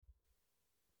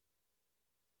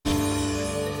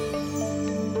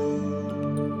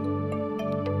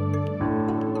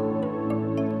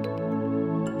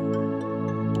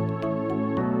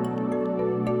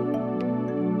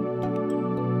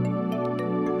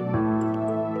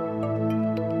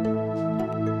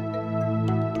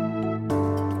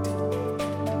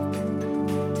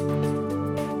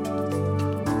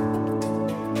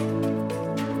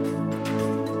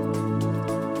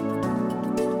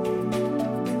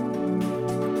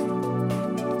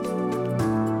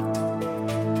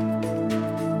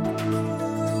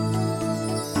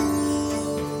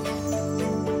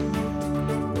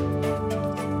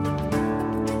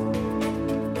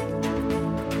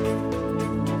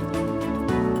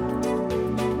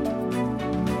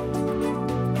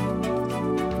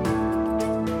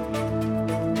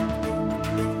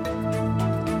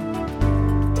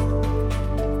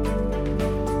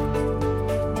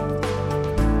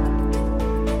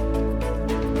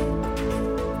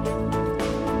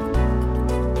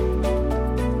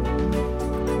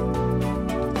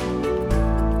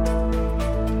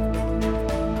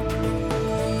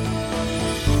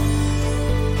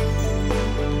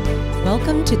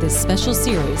Welcome to this special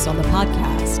series on the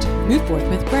podcast, Move Forth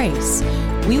with Grace.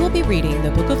 We will be reading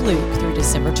the book of Luke through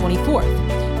December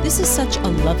 24th. This is such a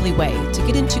lovely way to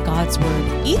get into God's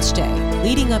Word each day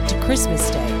leading up to Christmas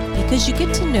Day, because you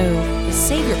get to know the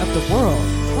Savior of the world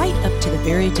right up to the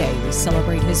very day we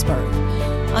celebrate His birth.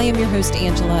 I am your host,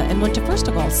 Angela, and want to first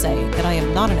of all say that I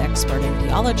am not an expert in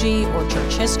theology or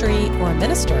church history or a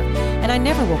minister, and I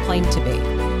never will claim to be.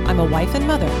 I'm a wife and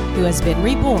mother who has been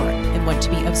reborn and want to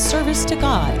be of service to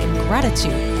God in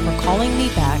gratitude for calling me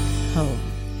back home.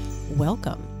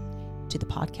 Welcome to the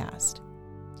podcast.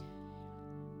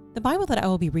 The Bible that I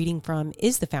will be reading from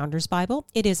is the Founders Bible.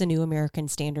 It is a New American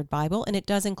Standard Bible, and it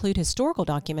does include historical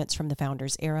documents from the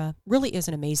Founders era. Really is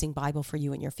an amazing Bible for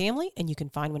you and your family, and you can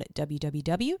find one at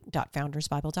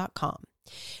www.foundersbible.com.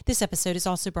 This episode is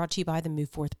also brought to you by the Move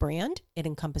Forth brand. It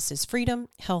encompasses freedom,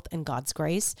 health, and God's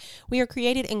grace. We are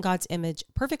created in God's image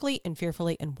perfectly and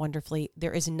fearfully and wonderfully.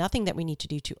 There is nothing that we need to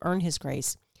do to earn His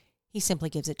grace. He simply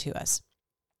gives it to us.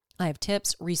 I have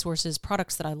tips, resources,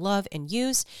 products that I love and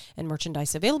use, and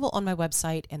merchandise available on my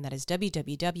website, and that is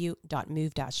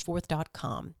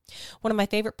www.move-forth.com. One of my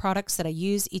favorite products that I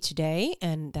use each day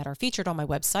and that are featured on my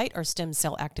website are stem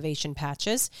cell activation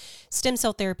patches. Stem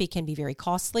cell therapy can be very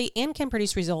costly and can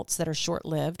produce results that are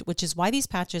short-lived, which is why these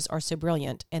patches are so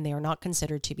brilliant, and they are not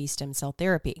considered to be stem cell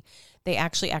therapy. They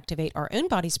actually activate our own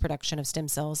body's production of stem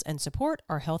cells and support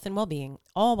our health and well-being,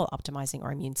 all while optimizing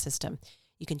our immune system.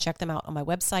 You can check them out on my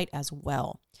website as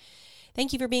well.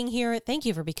 Thank you for being here. Thank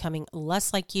you for becoming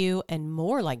less like you and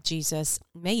more like Jesus.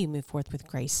 May you move forth with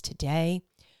grace today.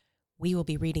 We will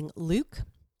be reading Luke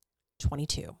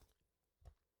 22.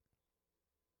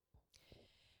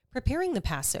 Preparing the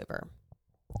Passover.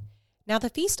 Now the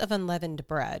feast of unleavened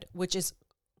bread, which is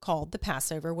called the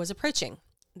Passover, was approaching.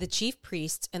 The chief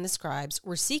priests and the scribes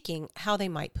were seeking how they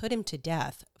might put him to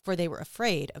death, for they were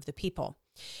afraid of the people.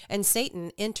 And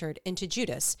Satan entered into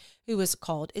Judas, who was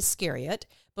called Iscariot,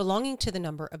 belonging to the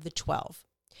number of the 12.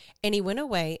 And he went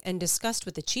away and discussed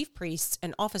with the chief priests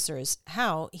and officers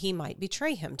how he might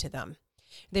betray him to them.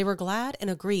 They were glad and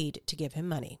agreed to give him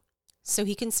money. So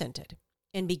he consented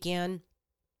and began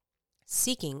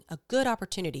seeking a good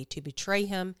opportunity to betray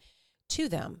him to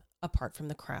them apart from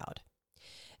the crowd.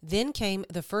 Then came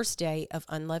the first day of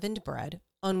unleavened bread,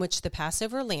 on which the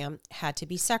Passover lamb had to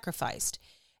be sacrificed.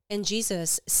 And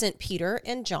Jesus sent Peter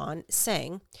and John,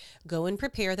 saying, "Go and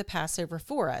prepare the Passover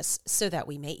for us, so that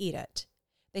we may eat it."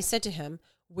 They said to him,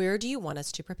 "Where do you want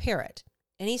us to prepare it?"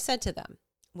 And he said to them,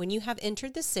 "When you have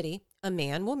entered the city, a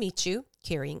man will meet you,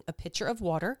 carrying a pitcher of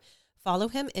water. Follow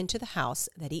him into the house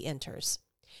that he enters.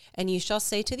 And you shall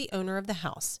say to the owner of the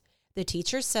house, 'The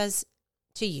teacher says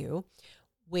to you,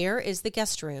 where is the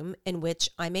guest room in which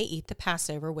I may eat the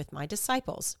Passover with my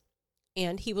disciples?'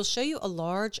 And he will show you a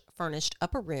large furnished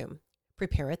upper room.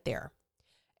 Prepare it there."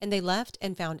 And they left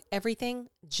and found everything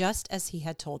just as he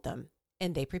had told them,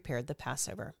 and they prepared the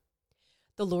Passover.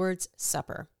 The Lord's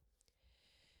Supper.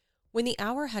 When the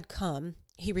hour had come,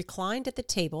 he reclined at the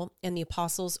table and the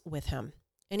apostles with him.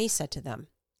 And he said to them,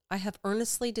 "I have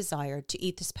earnestly desired to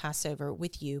eat this Passover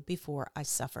with you before I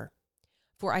suffer.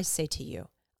 For I say to you,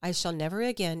 I shall never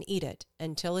again eat it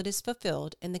until it is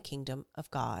fulfilled in the kingdom of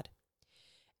God."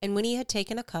 And when he had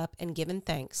taken a cup and given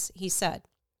thanks, he said,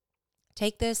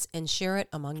 "Take this and share it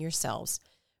among yourselves.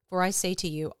 For I say to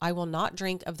you, I will not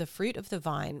drink of the fruit of the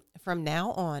vine from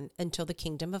now on until the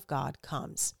kingdom of God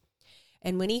comes."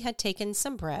 And when he had taken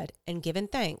some bread and given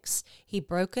thanks, he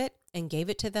broke it and gave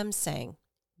it to them, saying,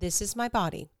 "This is my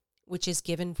body, which is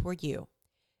given for you.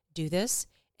 Do this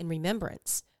in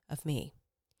remembrance of me."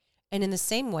 And in the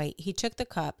same way he took the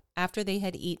cup after they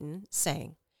had eaten,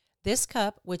 saying, "This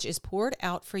cup which is poured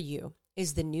out for you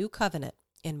is the new covenant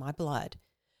in my blood.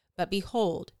 But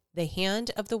behold, the hand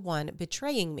of the one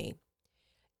betraying me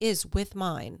is with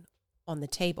mine on the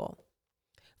table.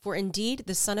 For indeed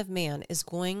the Son of Man is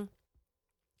going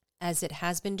as it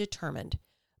has been determined,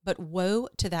 but woe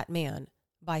to that man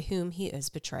by whom he is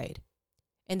betrayed."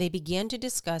 And they began to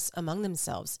discuss among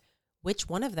themselves which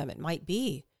one of them it might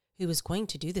be who was going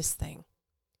to do this thing.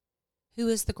 Who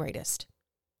is the greatest?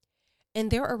 And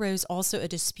there arose also a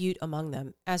dispute among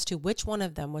them as to which one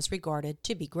of them was regarded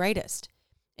to be greatest.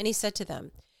 And he said to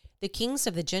them, "The kings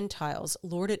of the Gentiles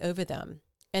lord it over them,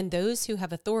 and those who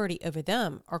have authority over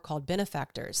them are called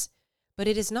benefactors. But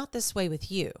it is not this way with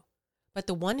you. But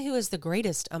the one who is the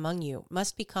greatest among you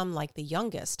must become like the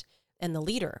youngest, and the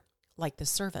leader like the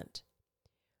servant.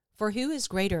 For who is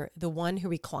greater, the one who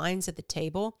reclines at the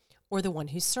table or the one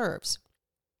who serves?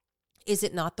 Is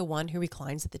it not the one who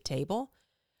reclines at the table?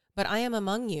 But I am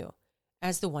among you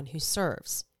as the one who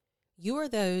serves. You are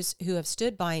those who have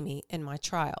stood by me in my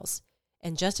trials,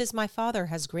 And just as my Father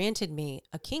has granted me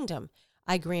a kingdom,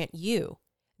 I grant you,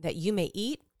 that you may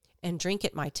eat and drink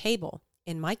at my table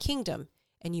in my kingdom,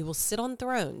 and you will sit on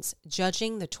thrones,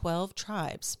 judging the 12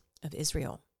 tribes of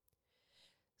Israel.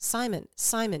 Simon,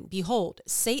 Simon, behold,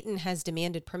 Satan has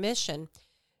demanded permission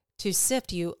to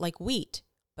sift you like wheat,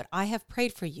 but I have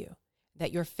prayed for you,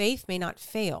 that your faith may not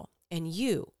fail, and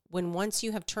you, when once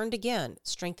you have turned again,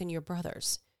 strengthen your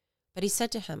brothers. But he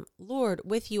said to him, Lord,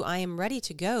 with you I am ready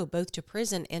to go, both to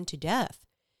prison and to death.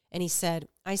 And he said,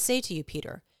 I say to you,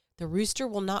 Peter, the rooster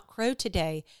will not crow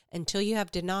today until you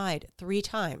have denied 3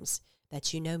 times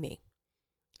that you know me.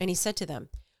 And he said to them,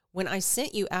 when I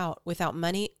sent you out without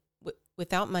money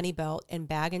belt and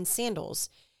bag and sandals,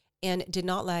 and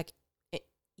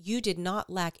you did not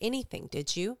lack anything,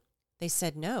 did you? They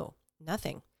said, no,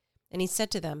 nothing. And he said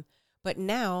to them, but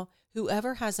now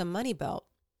whoever has a money belt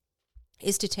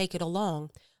is to take it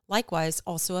along, likewise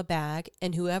also a bag,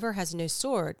 and whoever has no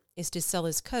sword is to sell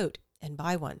his coat and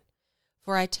buy one.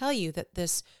 For I tell you that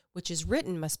this which is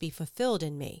written must be fulfilled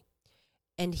in me.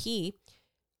 And he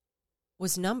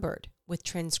was numbered with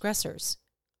transgressors,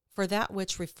 for that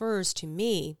which refers to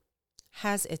me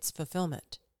has its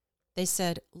fulfillment. They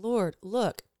said, Lord,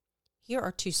 look, here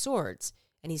are 2 swords.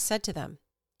 And he said to them,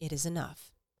 it is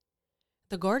enough.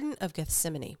 The Garden of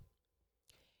Gethsemane.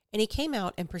 And he came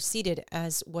out and proceeded,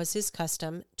 as was his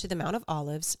custom, to the Mount of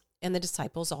Olives, and the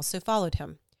disciples also followed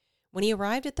him. When he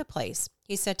arrived at the place,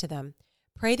 he said to them,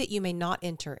 pray that you may not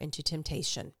enter into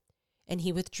temptation. And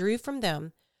he withdrew from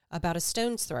them about a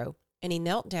stone's throw, and he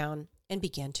knelt down and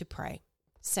began to pray,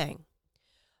 saying,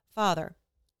 Father,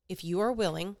 if you are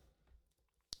willing,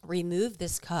 remove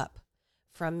this cup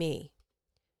from me.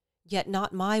 Yet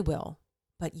not my will,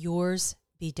 but yours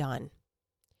be done.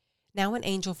 Now an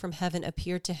angel from heaven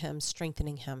appeared to him,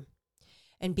 strengthening him.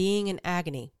 And being in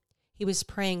agony, he was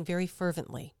praying very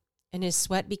fervently, and his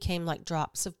sweat became like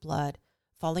drops of blood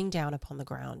falling down upon the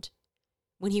ground.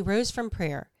 When he rose from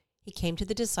prayer, he came to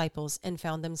the disciples and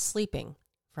found them sleeping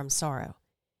from sorrow,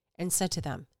 and said to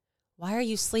them, why are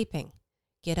you sleeping?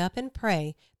 Get up and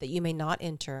pray that you may not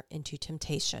enter into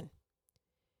temptation.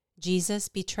 Jesus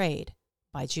betrayed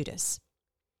by Judas.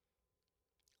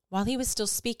 While he was still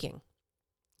speaking,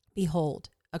 behold,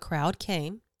 a crowd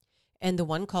came, and the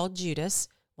one called Judas,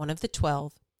 one of the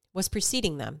 12, was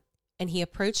preceding them, and he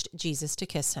approached Jesus to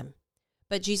kiss him.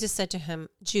 But Jesus said to him,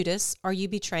 Judas, are you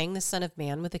betraying the Son of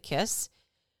Man with a kiss?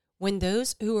 When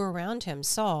those who were around him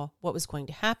saw what was going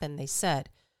to happen, they said,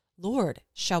 Lord,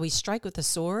 shall we strike with the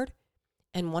sword?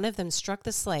 And one of them struck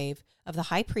the slave of the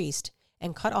high priest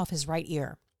and cut off his right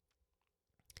ear.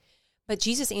 But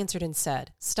Jesus answered and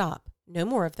said, stop, no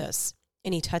more of this.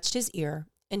 And he touched his ear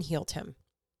and healed him.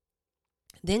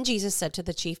 Then Jesus said to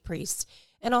the chief priests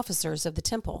and officers of the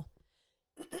temple,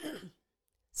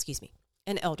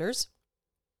 and elders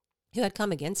who had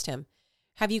come against him,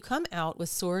 have you come out with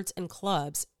swords and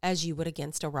clubs as you would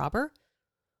against a robber?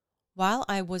 While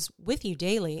I was with you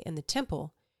daily in the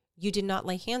temple, you did not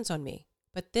lay hands on me,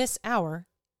 but this hour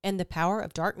and the power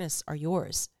of darkness are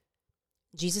yours.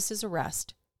 Jesus'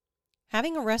 arrest.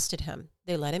 Having arrested him,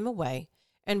 they led him away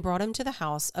and brought him to the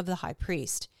house of the high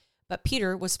priest, but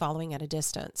Peter was following at a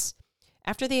distance.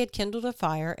 After they had kindled a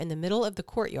fire in the middle of the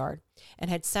courtyard and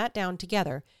had sat down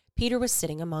together, Peter was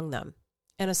sitting among them.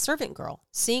 And a servant girl,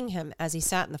 seeing him as he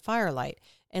sat in the firelight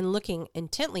and looking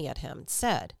intently at him,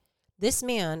 said, this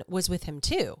man was with him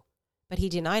too. But he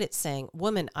denied it, saying,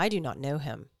 woman, I do not know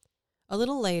him. A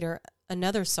little later,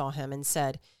 another saw him and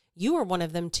said, you are one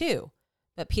of them too.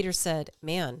 But Peter said,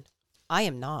 man, I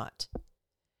am not.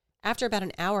 After about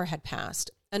an hour had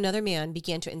passed, another man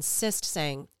began to insist,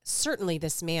 saying, certainly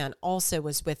this man also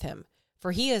was with him,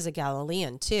 for he is a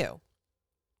Galilean too.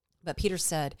 But Peter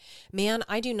said, man,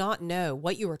 I do not know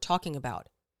what you are talking about.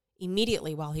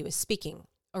 Immediately while he was speaking,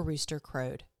 a rooster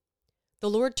crowed.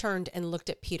 The Lord turned and looked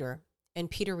at Peter,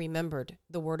 and Peter remembered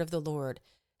the word of the Lord,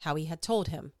 how he had told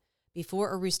him,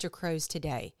 before a rooster crows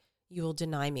today, you will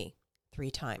deny me 3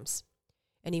 times.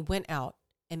 And he went out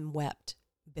and wept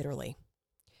bitterly.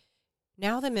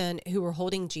 Now the men who were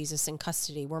holding Jesus in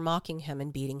custody were mocking him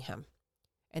and beating him.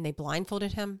 And they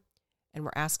blindfolded him and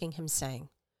were asking him, saying,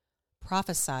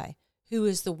 prophesy, who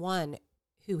is the one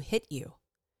who hit you?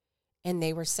 And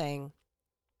they were saying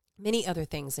many other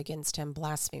things against him,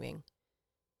 blaspheming.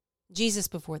 Jesus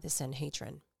before the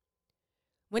Sanhedrin.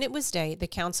 When it was day, the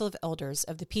council of elders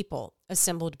of the people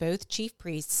assembled both chief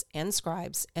priests and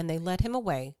scribes, and they led him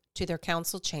away to their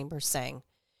council chamber, saying,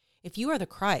 if you are the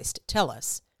Christ, tell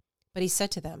us. But he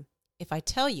said to them, if I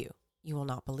tell you, you will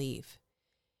not believe.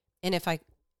 And if I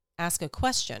ask a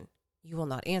question, you will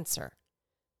not answer.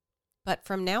 But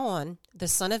from now on, the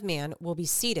Son of Man will be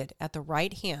seated at the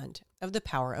right hand of the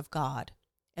power of God."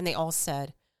 And they all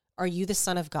said, "Are you the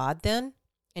Son of God then?"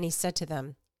 And he said to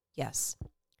them, "Yes,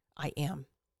 I am."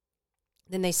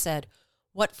 Then they said,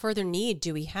 "What further need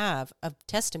do we have of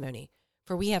testimony?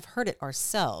 For we have heard it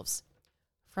ourselves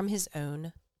from his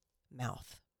own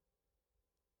mouth."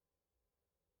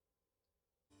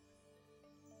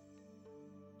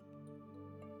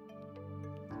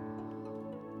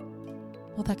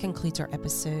 Well, that concludes our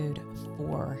episode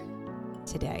for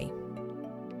today.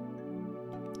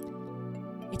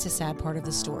 It's a sad part of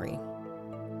the story,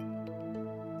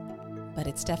 but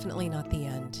it's definitely not the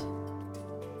end.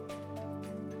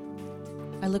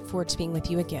 I look forward to being with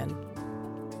you again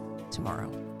tomorrow.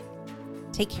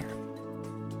 Take care.